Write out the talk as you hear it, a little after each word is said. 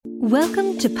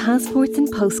Welcome to Passports and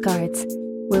Postcards,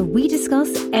 where we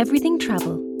discuss everything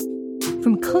travel,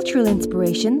 from cultural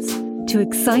inspirations to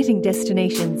exciting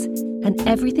destinations and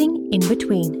everything in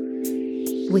between.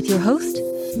 With your host,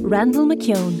 Randall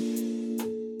McKeown.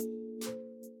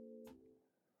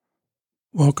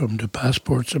 Welcome to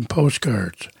Passports and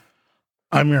Postcards.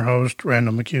 I'm your host,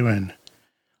 Randall McKeown.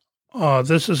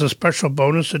 This is a special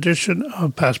bonus edition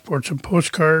of Passports and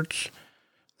Postcards.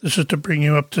 This is to bring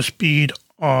you up to speed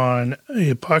on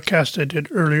a podcast I did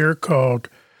earlier called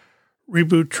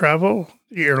Reboot Travel,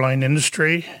 the Airline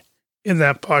Industry. In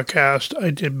that podcast,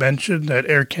 I did mention that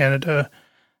Air Canada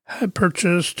had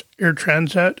purchased Air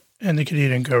Transat and the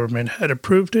Canadian government had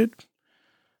approved it.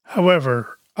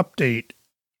 However, update,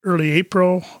 early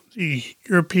April, the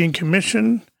European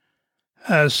Commission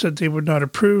has said they would not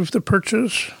approve the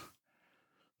purchase.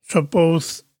 So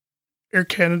both Air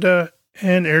Canada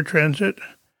and Air Transat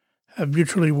have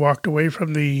mutually walked away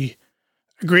from the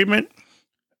agreement.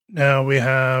 Now we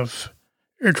have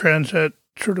Air Transat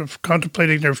sort of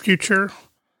contemplating their future.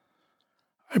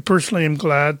 I personally am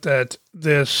glad that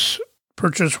this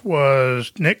purchase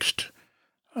was nixed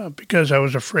because I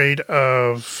was afraid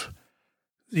of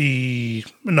the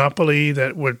monopoly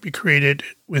that would be created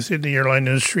within the airline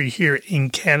industry here in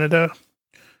Canada.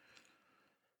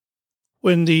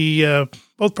 When the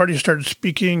both parties started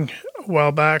speaking a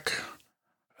while back,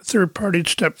 a third party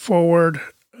stepped forward.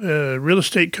 A real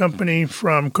estate company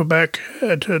from Quebec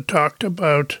had talked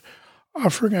about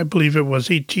offering, I believe it was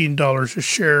 $18 a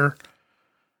share.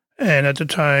 And at the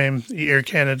time, the Air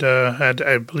Canada had,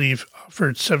 I believe,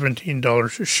 offered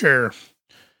 $17 a share.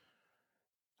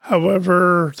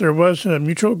 However, there was a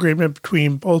mutual agreement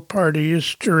between both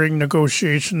parties during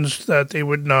negotiations that they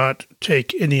would not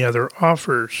take any other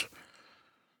offers.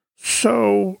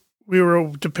 So we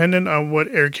were dependent on what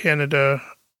Air Canada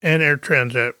and Air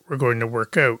Transat were going to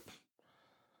work out.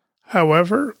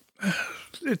 However,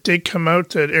 it did come out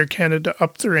that Air Canada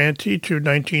upped their ante to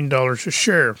 $19 a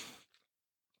share.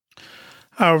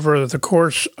 However, over the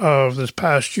course of this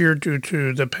past year, due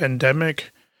to the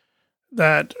pandemic,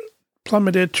 that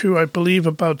plummeted to, I believe,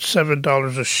 about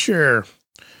 $7 a share.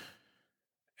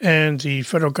 And the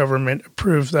federal government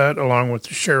approved that along with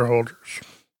the shareholders.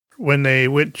 When they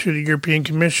went to the European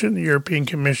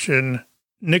Commission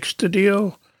nixed the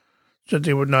deal, said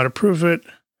they would not approve it.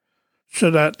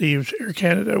 So that leaves Air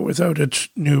Canada without its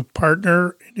new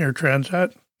partner in Air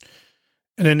Transat.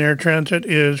 And then Air Transat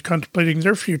is contemplating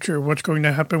their future, what's going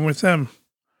to happen with them.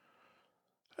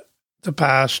 The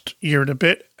past year and a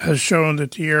bit has shown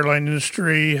that the airline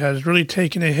industry has really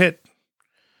taken a hit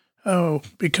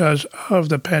because of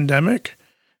the pandemic,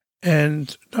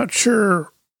 and not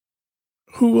sure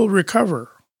who will recover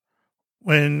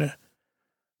when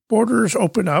borders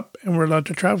open up and we're allowed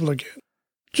to travel again.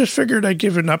 Just figured I'd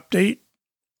give an update.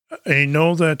 I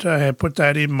know that I had put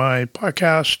that in my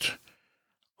podcast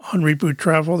on Reboot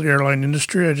Travel, the airline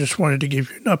industry. I just wanted to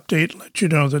give you an update, let you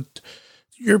know that the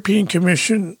European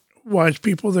Commission, wise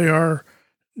people they are,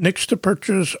 nixed the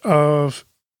purchase of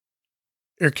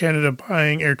Air Canada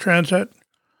buying Air Transat.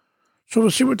 So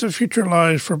we'll see what the future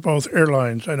lies for both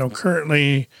airlines. I know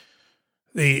currently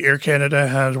the Air Canada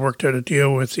has worked out a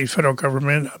deal with the federal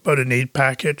government about an aid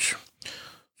package.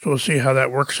 So we'll see how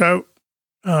that works out.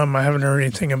 I haven't heard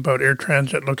anything about Air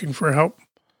Transat looking for help.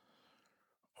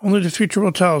 Only the future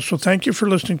will tell. So thank you for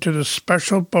listening to this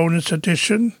special bonus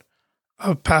edition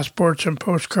of Passports and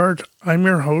Postcards. I'm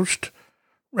your host,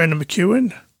 Randall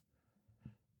McKeown.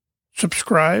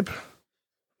 Subscribe,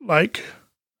 like,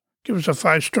 give us a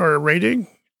 5-star rating,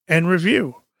 and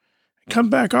review.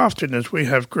 Come back often as we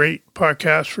have great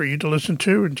podcasts for you to listen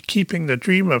to and keeping the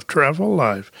dream of travel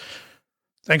alive.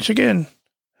 Thanks again.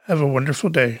 Have a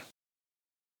wonderful day.